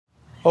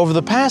Over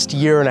the past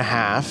year and a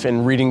half,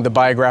 in reading the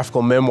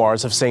biographical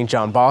memoirs of St.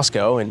 John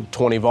Bosco in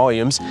 20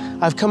 volumes,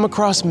 I've come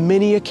across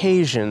many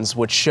occasions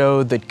which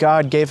showed that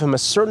God gave him a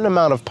certain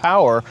amount of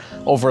power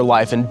over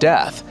life and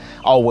death,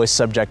 always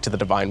subject to the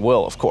divine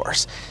will, of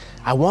course.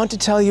 I want to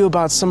tell you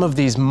about some of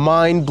these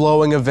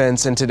mind-blowing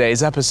events in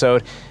today's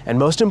episode, and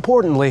most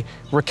importantly,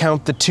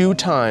 recount the 2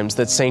 times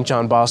that St.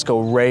 John Bosco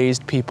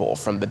raised people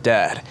from the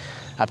dead.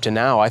 Up to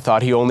now, I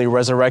thought he only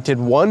resurrected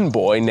one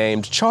boy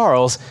named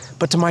Charles,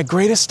 but to my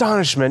great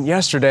astonishment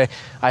yesterday,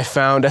 I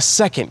found a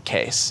second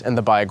case in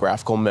the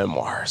biographical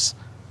memoirs.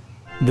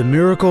 The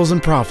Miracles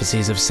and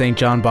Prophecies of St.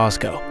 John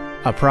Bosco,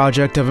 a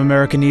project of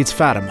America Needs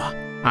Fatima.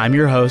 I'm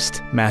your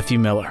host, Matthew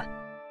Miller.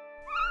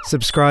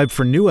 Subscribe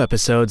for new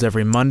episodes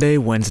every Monday,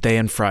 Wednesday,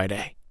 and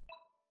Friday.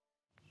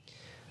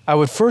 I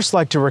would first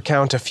like to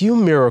recount a few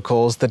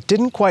miracles that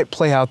didn't quite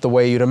play out the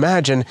way you'd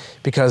imagine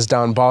because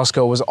Don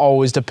Bosco was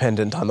always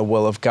dependent on the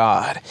will of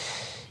God.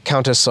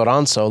 Countess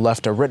Soranzo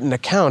left a written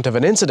account of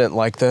an incident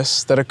like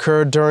this that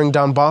occurred during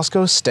Don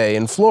Bosco's stay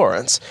in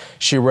Florence.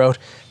 She wrote,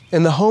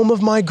 "In the home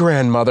of my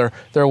grandmother,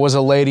 there was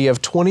a lady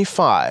of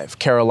 25,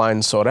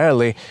 Caroline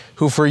Sorelli,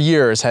 who for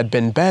years had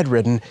been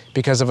bedridden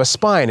because of a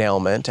spine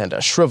ailment and a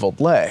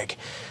shriveled leg.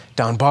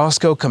 Don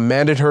Bosco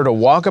commanded her to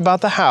walk about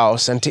the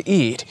house and to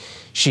eat.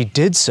 She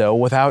did so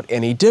without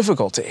any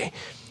difficulty.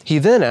 He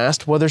then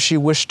asked whether she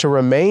wished to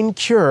remain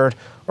cured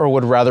or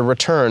would rather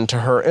return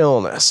to her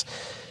illness.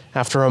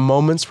 After a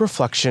moment's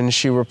reflection,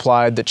 she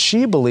replied that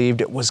she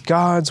believed it was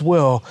God's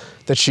will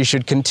that she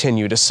should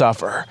continue to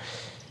suffer.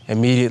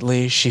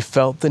 Immediately, she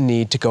felt the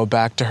need to go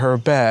back to her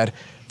bed,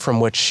 from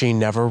which she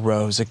never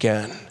rose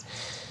again."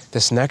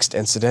 This next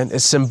incident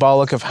is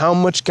symbolic of how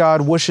much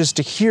God wishes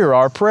to hear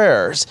our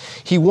prayers.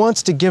 He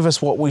wants to give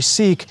us what we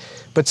seek,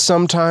 but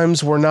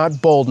sometimes we're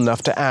not bold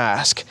enough to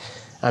ask.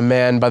 A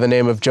man by the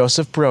name of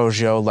Joseph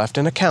Broggio left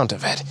an account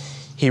of it.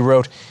 He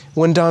wrote,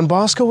 "When Don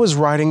Bosco was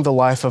writing the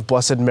life of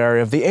Blessed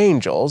Mary of the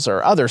Angels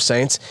or other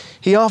saints,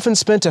 he often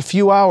spent a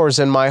few hours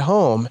in my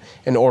home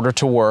in order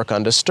to work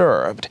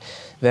undisturbed.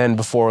 Then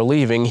before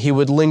leaving, he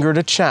would linger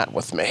to chat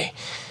with me.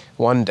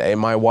 One day,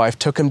 my wife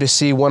took him to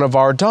see one of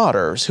our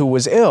daughters who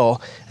was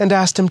ill and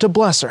asked him to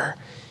bless her.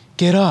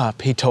 'Get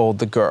up,' he told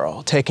the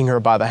girl, taking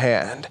her by the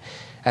hand.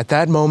 At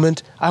that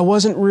moment, I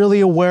wasn't really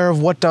aware of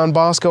what Don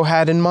Bosco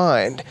had in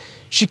mind.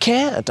 'She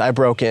can't,' I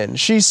broke in.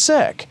 'She's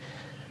sick.'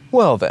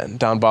 'Well then,'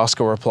 Don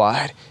Bosco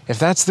replied, 'if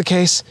that's the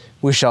case,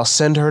 we shall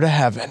send her to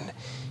heaven.'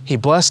 He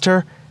blessed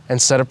her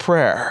and said a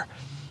prayer.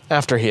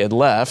 After he had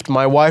left,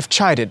 my wife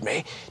chided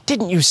me.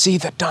 'Didn't you see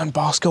that Don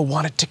Bosco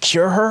wanted to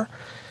cure her?'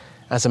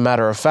 As a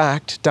matter of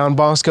fact, Don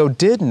Bosco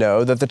did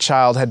know that the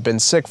child had been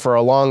sick for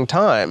a long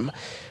time.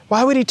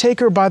 Why would he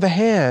take her by the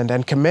hand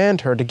and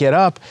command her to get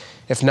up,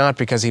 if not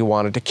because he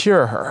wanted to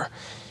cure her?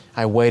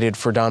 I waited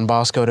for Don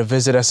Bosco to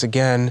visit us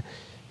again,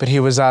 but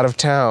he was out of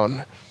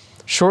town.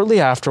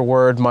 Shortly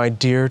afterward, my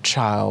dear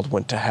child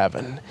went to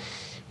heaven.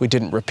 We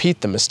didn't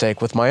repeat the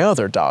mistake with my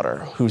other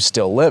daughter, who's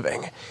still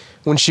living.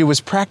 When she was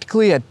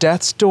practically at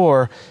death's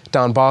door,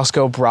 Don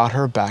Bosco brought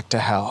her back to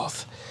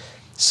health."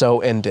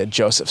 So ended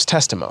Joseph's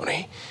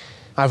testimony.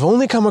 I've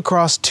only come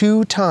across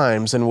 2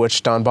 times in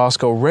which Don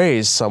Bosco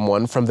raised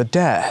someone from the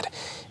dead.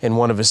 In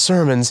one of his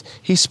sermons,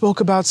 he spoke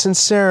about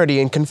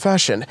sincerity in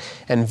confession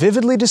and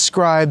vividly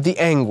described the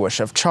anguish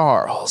of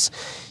Charles.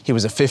 He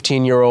was a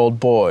 15-year-old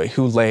boy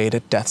who laid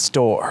at death's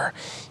door.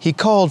 He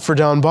called for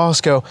Don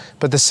Bosco,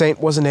 but the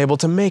saint wasn't able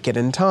to make it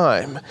in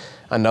time.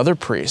 Another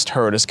priest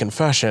heard his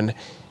confession,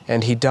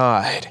 and he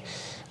died.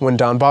 When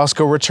Don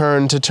Bosco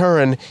returned to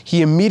Turin,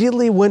 he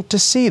immediately went to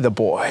see the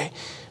boy.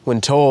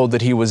 When told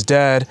that he was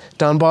dead,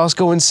 Don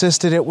Bosco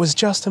insisted it was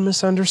just a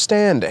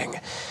misunderstanding.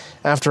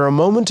 After a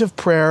moment of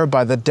prayer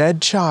by the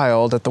dead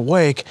child at the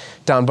wake,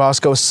 Don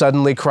Bosco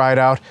suddenly cried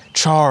out,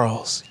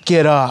 "Charles,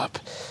 get up."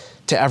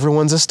 To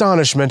everyone's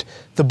astonishment,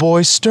 the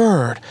boy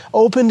stirred,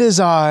 opened his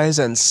eyes,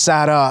 and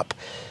sat up.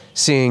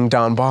 Seeing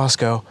Don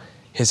Bosco,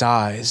 his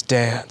eyes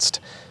danced.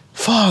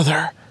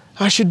 "Father,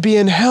 I should be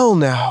in hell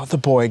now," the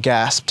boy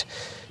gasped.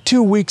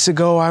 "2 weeks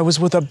ago, I was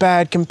with a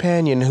bad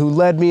companion who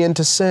led me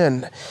into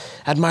sin.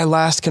 At my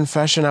last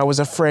confession, I was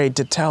afraid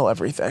to tell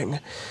everything.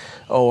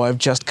 Oh, I've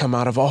just come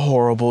out of a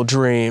horrible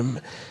dream.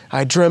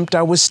 I dreamt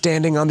I was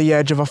standing on the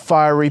edge of a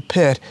fiery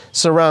pit,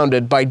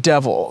 surrounded by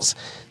devils.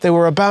 They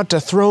were about to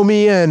throw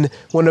me in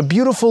when a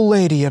beautiful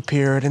lady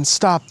appeared and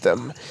stopped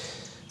them.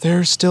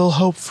 'There's still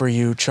hope for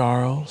you,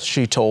 Charles,'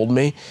 she told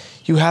me.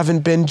 'You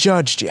haven't been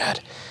judged yet.'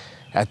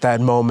 At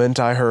that moment,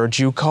 I heard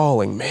you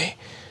calling me.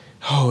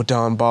 Oh,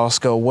 Don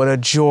Bosco, what a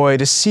joy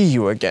to see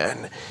you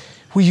again.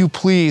 Will you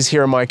please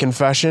hear my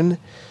confession?"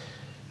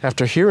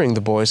 After hearing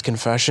the boy's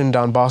confession,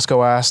 Don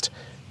Bosco asked,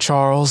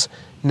 "Charles,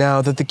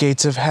 now that the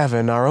gates of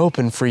heaven are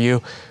open for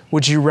you,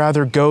 would you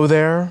rather go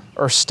there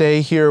or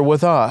stay here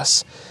with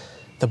us?"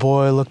 The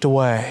boy looked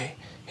away,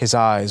 his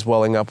eyes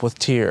welling up with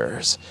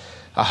tears.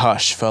 A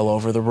hush fell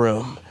over the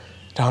room.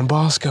 "Don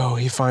Bosco,"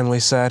 he finally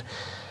said,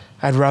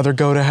 "I'd rather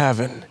go to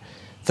heaven."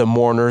 The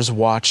mourners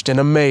watched in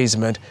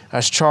amazement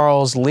as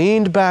Charles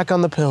leaned back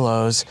on the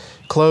pillows,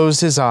 closed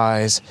his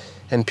eyes,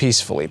 and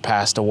peacefully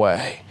passed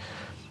away.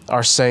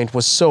 Our saint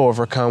was so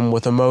overcome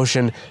with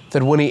emotion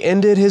that when he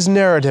ended his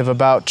narrative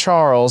about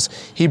Charles,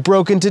 he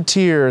broke into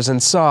tears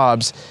and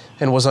sobs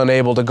and was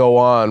unable to go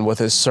on with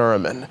his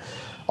sermon.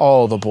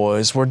 All the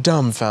boys were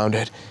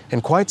dumbfounded,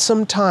 and quite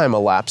some time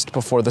elapsed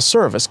before the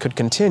service could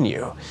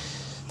continue.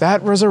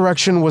 That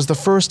resurrection was the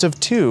first of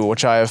two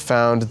which I have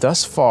found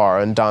thus far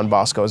in Don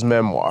Bosco's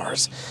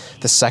memoirs.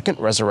 The second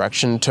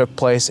resurrection took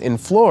place in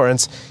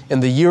Florence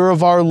in the year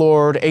of our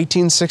Lord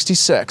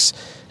 1866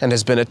 and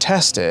has been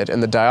attested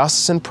in the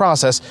diocesan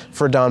process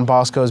for Don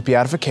Bosco's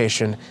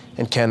beatification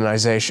and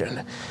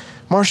canonization.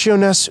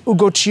 Marchioness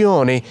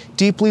Uguccione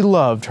deeply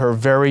loved her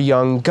very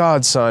young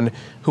godson,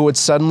 who had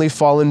suddenly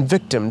fallen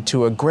victim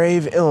to a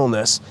grave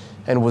illness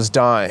and was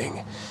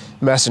dying.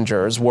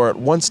 Messengers were at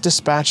once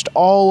dispatched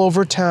all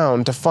over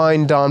town to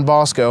find Don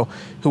Bosco,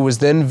 who was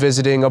then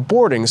visiting a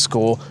boarding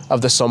school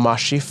of the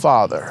Somaschi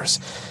Fathers.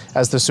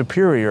 As the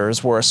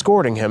superiors were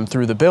escorting him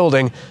through the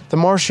building, the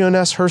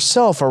Marchioness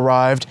herself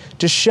arrived,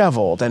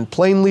 disheveled and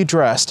plainly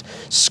dressed,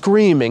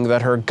 screaming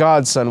that her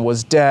godson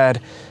was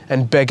dead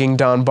and begging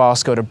Don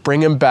Bosco to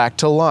bring him back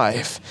to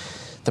life.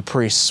 The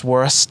priests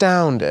were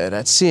astounded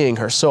at seeing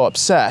her so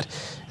upset,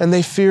 and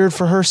they feared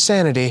for her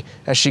sanity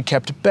as she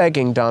kept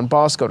begging Don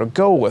Bosco to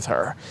go with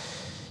her.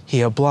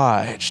 He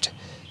obliged.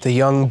 The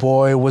young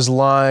boy was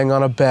lying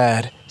on a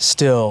bed,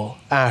 still,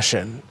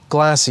 ashen,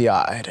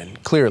 glassy-eyed,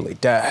 and clearly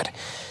dead.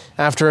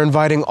 After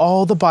inviting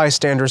all the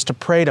bystanders to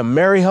pray to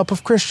Mary, Help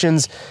of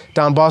Christians,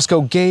 Don Bosco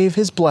gave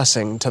his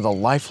blessing to the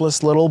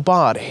lifeless little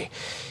body.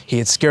 He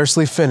had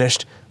scarcely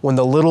finished when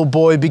the little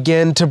boy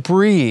began to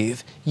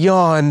breathe,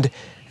 yawned,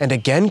 and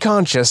again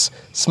conscious,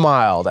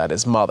 smiled at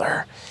his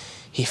mother.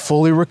 He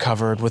fully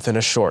recovered within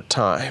a short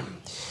time.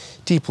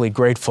 Deeply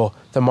grateful,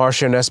 the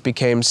Marchioness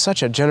became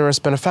such a generous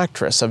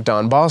benefactress of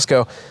Don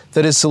Bosco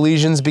that his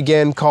Salesians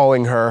began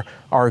calling her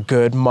our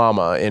good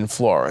mama in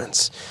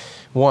Florence.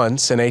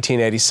 Once, in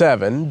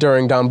 1887,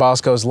 during Don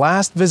Bosco's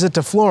last visit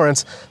to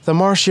Florence, the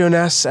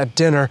Marchioness at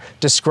dinner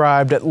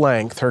described at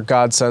length her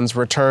godson's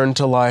return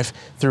to life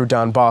through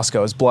Don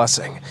Bosco's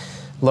blessing.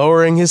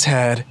 Lowering his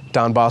head,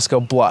 Don Bosco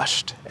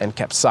blushed and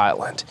kept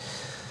silent.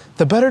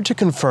 The better to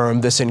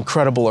confirm this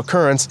incredible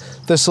occurrence,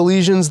 the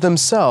Salesians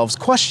themselves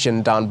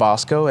questioned Don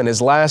Bosco in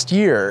his last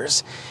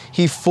years.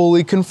 He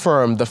fully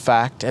confirmed the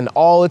fact in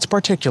all its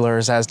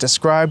particulars as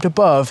described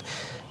above,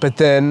 but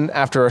then,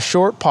 after a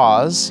short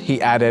pause,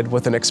 he added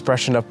with an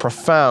expression of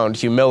profound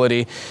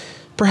humility,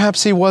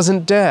 "Perhaps he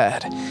wasn't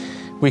dead."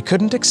 We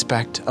couldn't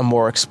expect a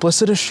more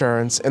explicit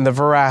assurance in the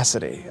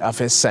veracity of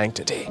his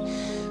sanctity.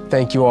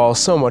 Thank you all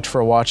so much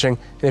for watching,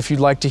 and if you'd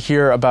like to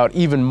hear about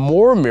even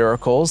more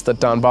miracles that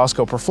Don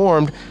Bosco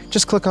performed,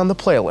 just click on the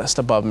playlist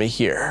above me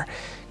here.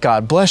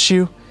 God bless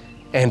you,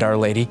 and Our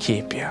Lady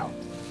keep you.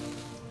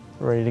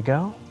 Ready to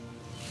go?